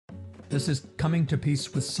This is Coming to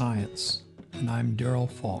Peace with Science, and I'm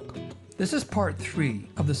Daryl Falk. This is part 3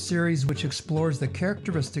 of the series which explores the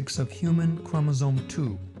characteristics of human chromosome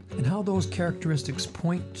 2 and how those characteristics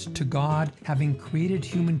point to God having created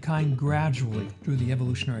humankind gradually through the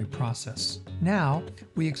evolutionary process. Now,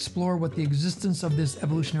 we explore what the existence of this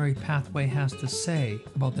evolutionary pathway has to say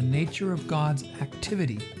about the nature of God's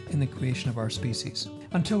activity in the creation of our species.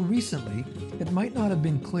 Until recently, it might not have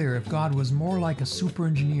been clear if God was more like a super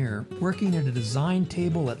engineer working at a design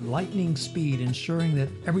table at lightning speed, ensuring that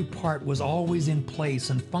every part was always in place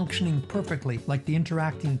and functioning perfectly like the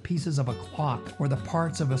interacting pieces of a clock or the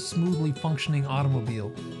parts of a smoothly functioning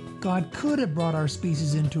automobile. God could have brought our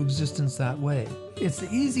species into existence that way. It's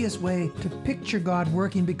the easiest way to picture God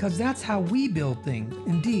working because that's how we build things.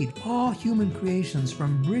 Indeed, all human creations,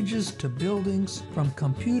 from bridges to buildings, from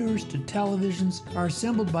computers to televisions, are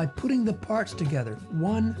assembled by putting the parts together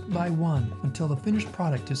one by one until the finished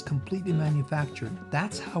product is completely manufactured.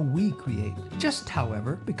 That's how we create. Just,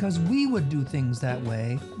 however, because we would do things that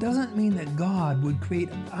way doesn't mean that God would create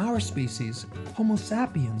our species, Homo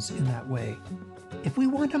sapiens, in that way. If we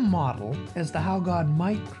want a model as to how God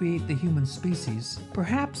might create the human species,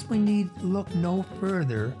 perhaps we need look no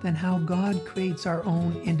further than how God creates our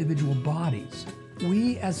own individual bodies.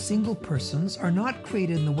 We as single persons are not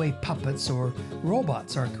created in the way puppets or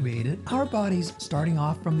robots are created. Our bodies, starting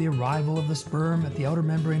off from the arrival of the sperm at the outer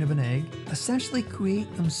membrane of an egg, essentially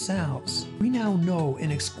create themselves. We now know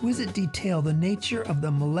in exquisite detail the nature of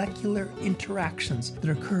the molecular interactions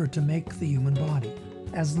that occur to make the human body.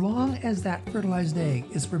 As long as that fertilized egg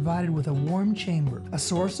is provided with a warm chamber, a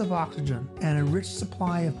source of oxygen, and a rich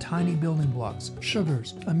supply of tiny building blocks,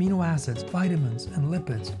 sugars, amino acids, vitamins, and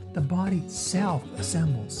lipids, the body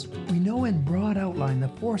self-assembles. We know in broad outline the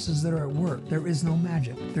forces that are at work. There is no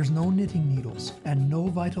magic, there's no knitting needles, and no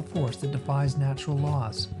vital force that defies natural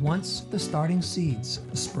laws. Once the starting seeds,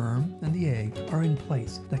 the sperm and the egg, are in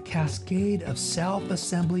place, the cascade of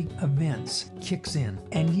self-assembly events kicks in.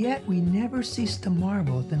 And yet we never cease to marvel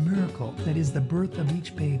at the miracle that is the birth of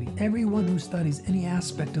each baby. Everyone who studies any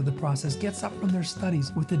aspect of the process gets up from their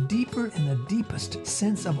studies with a deeper and the deepest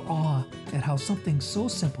sense of awe at how something so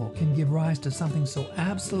simple can give rise to something so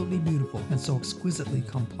absolutely beautiful and so exquisitely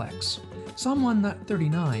complex. Psalm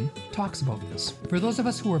 139 talks about this. For those of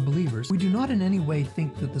us who are believers, we do not in any way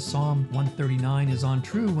think that the Psalm 139 is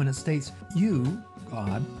untrue when it states, "You,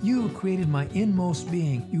 God, you created my inmost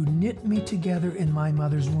being. You knit me together in my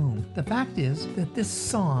mother's womb." The fact is that this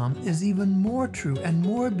psalm is even more true and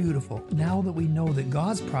more beautiful now that we know that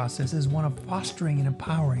God's process is one of fostering and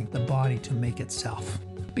empowering the body to make itself.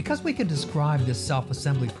 Because we can describe this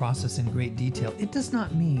self-assembly process in great detail, it does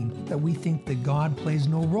not mean that we think that God plays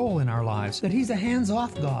no role in our lives, that He's a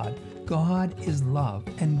hands-off God. God is love,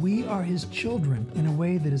 and we are His children in a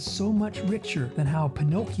way that is so much richer than how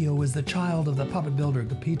Pinocchio is the child of the puppet builder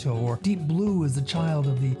Geppetto, or Deep Blue is the child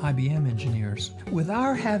of the IBM engineers. With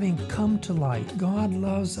our having come to light, God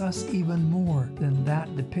loves us even more than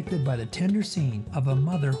that depicted by the tender scene of a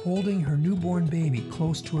mother holding her newborn baby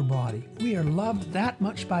close to her body. We are loved that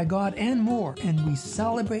much by God and more, and we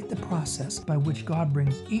celebrate the process by which God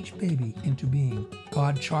brings each baby into being.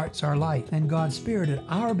 God charts our life, and God's Spirit at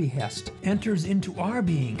our behest enters into our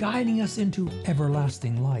being, guiding us into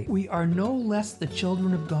everlasting light. We are no less the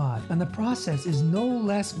children of God, and the process is no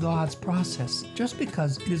less God's process, just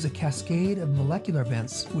because it is a cascade of molecular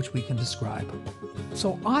events which we can describe.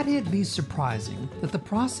 So ought it be surprising that the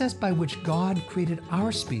process by which God created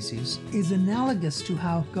our species is analogous to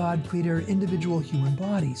how God created our individual human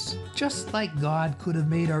bodies? Just like God could have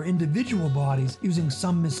made our individual bodies using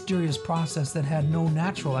some mysterious process that had no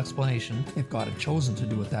natural explanation, if God had chosen to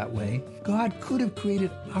do it that way, God could have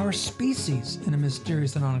created our species in a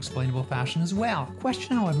mysterious and unexplainable fashion as well. The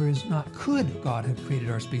question, however, is not could God have created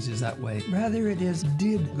our species that way? Rather, it is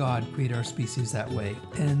did God create our species that way?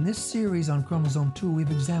 And in this series on Chromosome 2,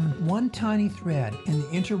 we've examined one tiny thread in the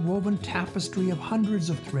interwoven tapestry of hundreds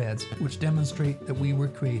of threads which demonstrate that we were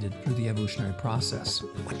created through the evolutionary process.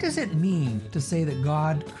 What does it mean to say that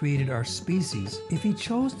God created our species if He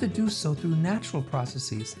chose to do so through natural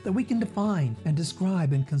processes that we can define and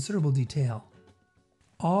describe in considerable detail?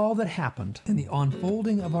 All that happened in the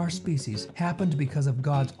unfolding of our species happened because of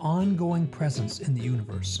God's ongoing presence in the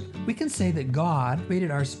universe. We can say that God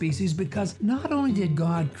created our species because not only did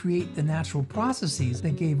God create the natural processes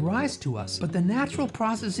that gave rise to us, but the natural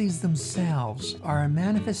processes themselves are a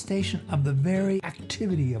manifestation of the very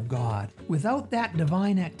activity of God. Without that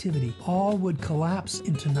divine activity, all would collapse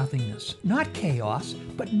into nothingness. Not chaos,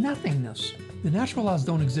 but nothingness. The natural laws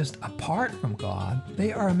don't exist apart from God.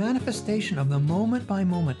 They are a manifestation of the moment by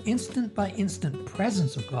moment, instant by instant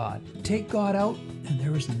presence of God. Take God out, and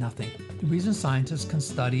there is nothing. The reason scientists can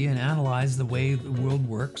study and analyze the way the world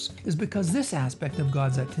works is because this aspect of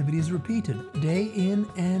God's activity is repeated day in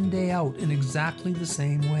and day out in exactly the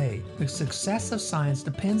same way. The success of science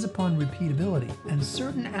depends upon repeatability, and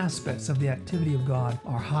certain aspects of the activity of God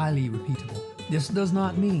are highly repeatable. This does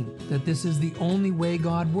not mean that this is the only way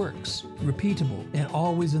God works, repeatable and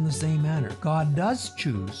always in the same manner. God does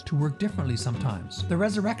choose to work differently sometimes. The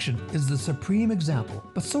resurrection is the supreme example,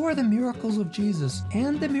 but so are the miracles of Jesus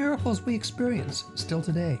and the miracles we experience still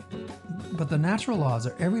today. But the natural laws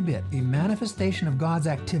are every bit a manifestation of God's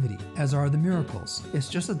activity, as are the miracles. It's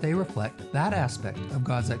just that they reflect that aspect of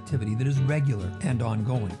God's activity that is regular and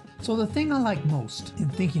ongoing. So the thing I like most in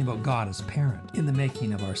thinking about God as parent in the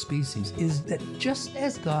making of our species is that just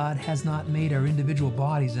as God has not made our individual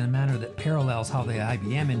bodies in a manner that parallels how the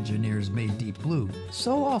IBM engineers made Deep Blue,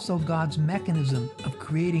 so also God's mechanism of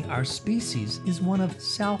creating our species is one of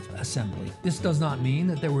self-assembly. This does not mean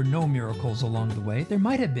that there were no miracles along the way. There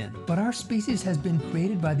might have been, but our species has been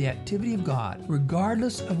created by the activity of God,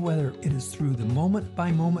 regardless of whether it is through the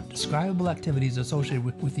moment-by-moment describable activities associated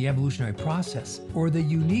with the evolutionary process or the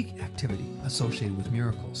unique activity associated with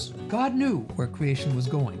miracles. God knew where creation was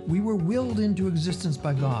going. We were willed into existence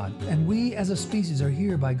by God, and we as a species are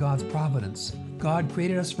here by God's providence. God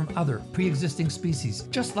created us from other pre-existing species,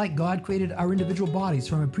 just like God created our individual bodies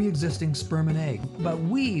from a pre-existing sperm and egg. But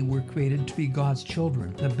we were created to be God's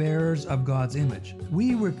children, the bearers of God's image.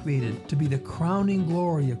 We were created to be the crowning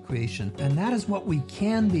glory of creation, and that is what we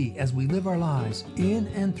can be as we live our lives in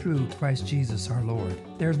and through Christ Jesus our Lord.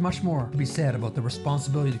 There's much more to be said about the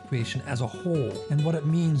responsibility of creation as a whole and what it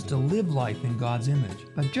means to live life in God's image.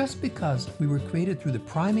 But just because we were created through the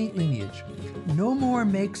primate lineage, no more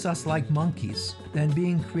makes us like monkeys than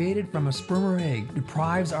being created from a sperm or egg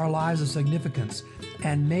deprives our lives of significance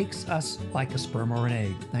and makes us like a sperm or an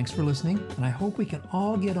egg. Thanks for listening, and I hope we can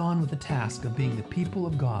all get on with the task of being the people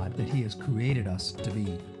of God that He has created us to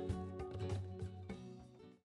be.